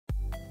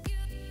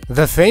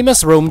The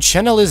famous Rome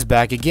channel is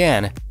back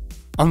again.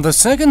 On the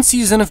second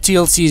season of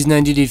TLC's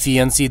 90 Day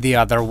Fiancé The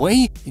Other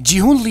Way,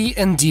 Jihoon Lee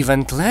and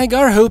Deavan Clegg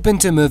are hoping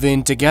to move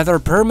in together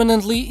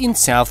permanently in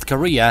South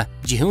Korea,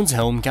 Jihoon's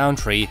home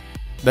country.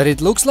 But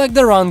it looks like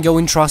their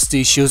ongoing trust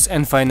issues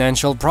and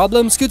financial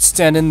problems could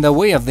stand in the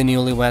way of the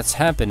newlyweds'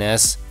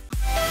 happiness.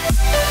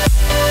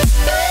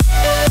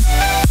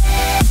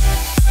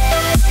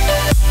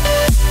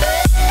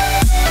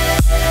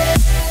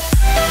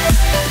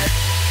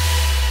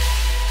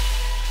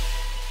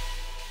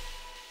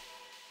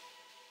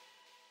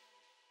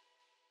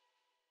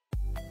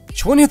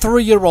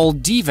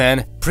 23-year-old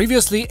Deavan,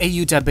 previously a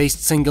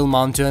Utah-based single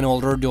mom to an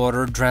older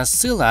daughter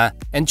Drascilla,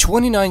 and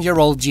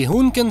 29-year-old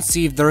Jihoon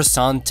conceived their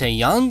son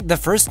Taeyang the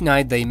first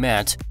night they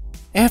met.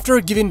 After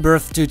giving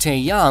birth to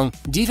Taeyang,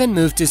 Deavan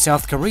moved to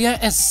South Korea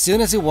as soon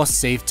as it was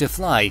safe to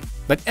fly.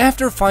 But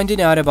after finding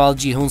out about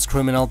Jihoon's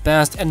criminal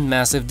past and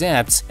massive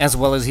debts, as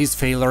well as his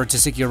failure to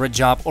secure a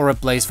job or a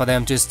place for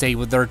them to stay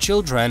with their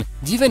children,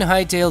 Deavan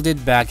hightailed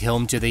it back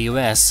home to the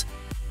US.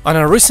 On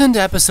a recent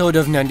episode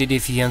of 90 Day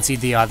Fiancé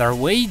The Other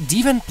Way,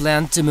 Deavan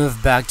planned to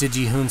move back to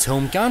Jihoon's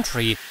home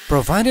country,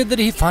 provided that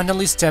he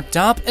finally stepped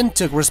up and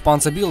took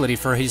responsibility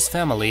for his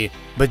family.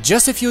 But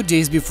just a few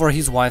days before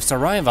his wife's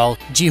arrival,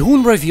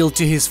 Jihoon revealed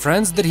to his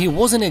friends that he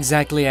wasn't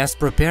exactly as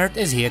prepared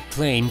as he had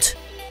claimed.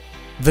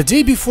 The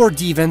day before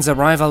Deavan's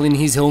arrival in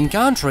his home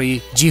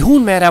country,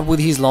 Jihoon met up with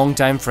his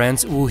longtime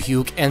friends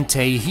Woo-hyuk and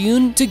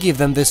Taeyang to give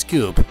them the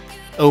scoop.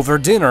 Over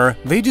dinner,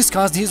 they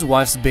discussed his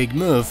wife's big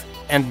move,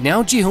 and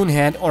now Jihoon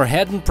had or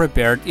hadn't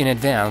prepared in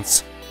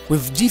advance.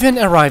 With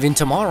Deavan arriving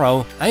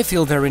tomorrow, I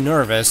feel very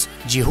nervous,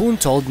 Jihoon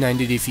told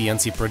 90 Day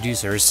Fiancé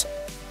producers.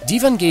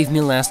 Deavan gave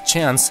me last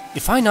chance.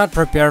 If I not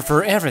prepare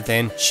for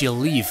everything, she'll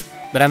leave,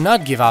 but I'm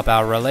not give up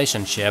our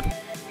relationship.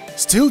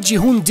 Still,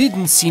 Jihoon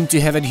didn't seem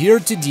to have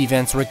adhered to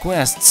Deavan's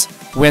requests.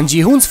 When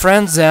Jihoon's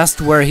friends asked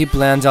where he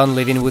planned on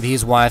living with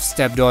his wife,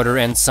 stepdaughter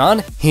and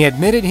son, he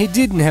admitted he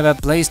didn't have a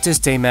place to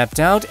stay mapped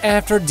out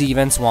after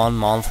Deavan's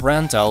one-month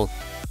rental.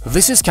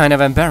 This is kind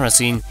of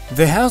embarrassing.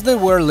 The house that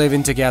we're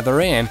living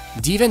together in,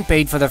 Deavan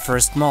paid for the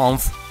first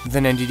month, the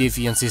 90 Day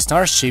Fiancé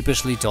star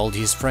sheepishly told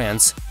his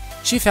friends.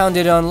 She found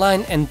it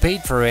online and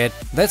paid for it,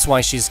 that's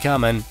why she's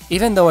coming,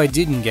 even though I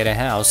didn't get a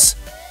house.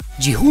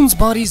 Jihoon's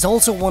buddies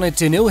also wanted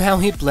to know how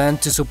he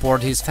planned to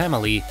support his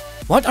family.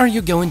 What are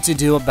you going to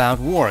do about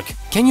work?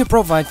 Can you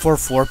provide for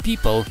 4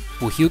 people?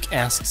 Woo-hyuk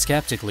asked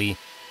skeptically.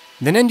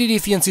 The 90 Day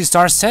Fiancé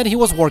star said he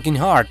was working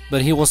hard,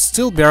 but he was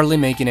still barely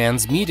making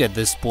ends meet at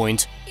this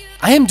point.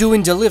 I am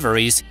doing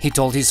deliveries, he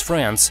told his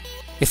friends.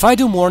 If I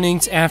do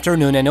mornings,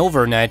 afternoon and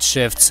overnight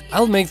shifts,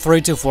 I'll make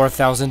 $3,000 to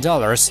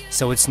 $4,000,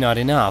 so it's not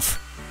enough.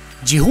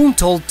 Jihoon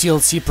told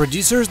TLC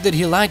producers that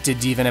he lied to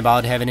Deavan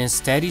about having a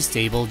steady,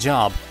 stable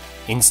job.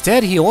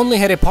 Instead, he only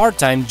had a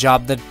part-time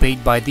job that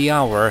paid by the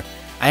hour.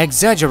 I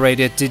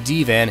exaggerated to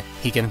Deavan,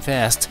 he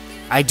confessed.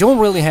 I don't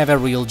really have a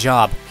real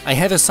job. I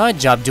have a side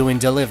job doing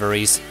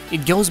deliveries.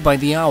 It goes by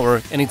the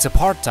hour and it's a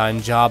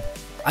part-time job.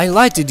 I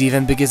lied to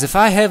Deavan because if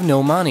I have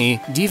no money,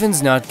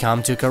 Deavan's not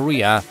come to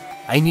Korea.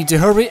 I need to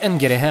hurry and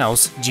get a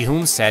house,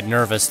 Jihoon said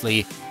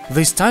nervously.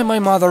 This time my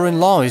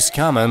mother-in-law is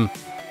coming.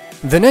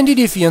 The 90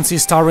 Day Fiancé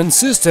star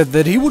insisted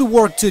that he would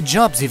work 2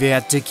 jobs if he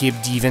had to keep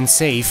Deavan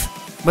safe.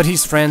 But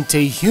his friend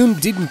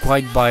Taeyang didn't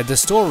quite buy the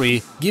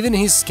story, given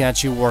his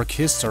sketchy work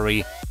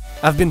history.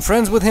 I've been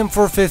friends with him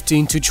for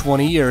 15 to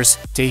 20 years,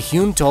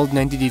 Taeyang told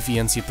 90 Day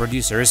Fiancé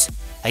producers.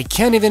 I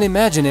can't even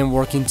imagine him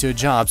working 2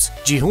 jobs,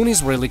 Jihoon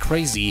is really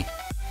crazy.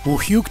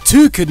 Woo-hyuk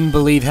too couldn't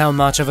believe how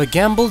much of a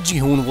gamble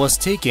Jihoon was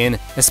taking,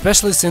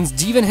 especially since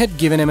Deavan had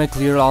given him a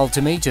clear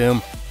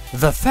ultimatum.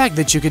 The fact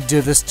that you could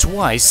do this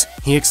twice,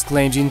 he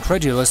exclaimed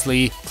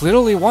incredulously,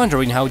 clearly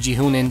wondering how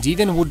Jihoon and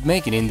Deavan would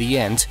make it in the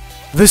end.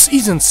 This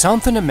isn't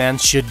something a man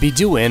should be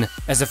doing.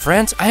 As a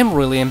friend, I am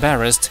really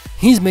embarrassed.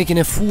 He's making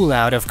a fool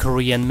out of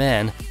Korean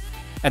men.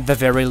 At the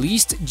very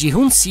least,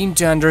 Jihoon seemed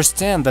to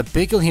understand the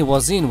pickle he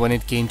was in when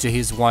it came to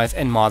his wife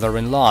and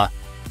mother-in-law.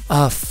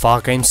 "Ah,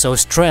 fuck, I'm so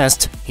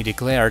stressed," he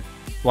declared.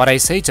 "What I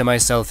say to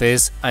myself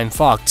is, I'm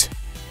fucked."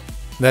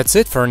 That's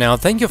it for now,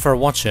 thank you for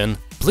watching.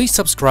 Please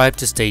subscribe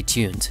to stay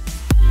tuned.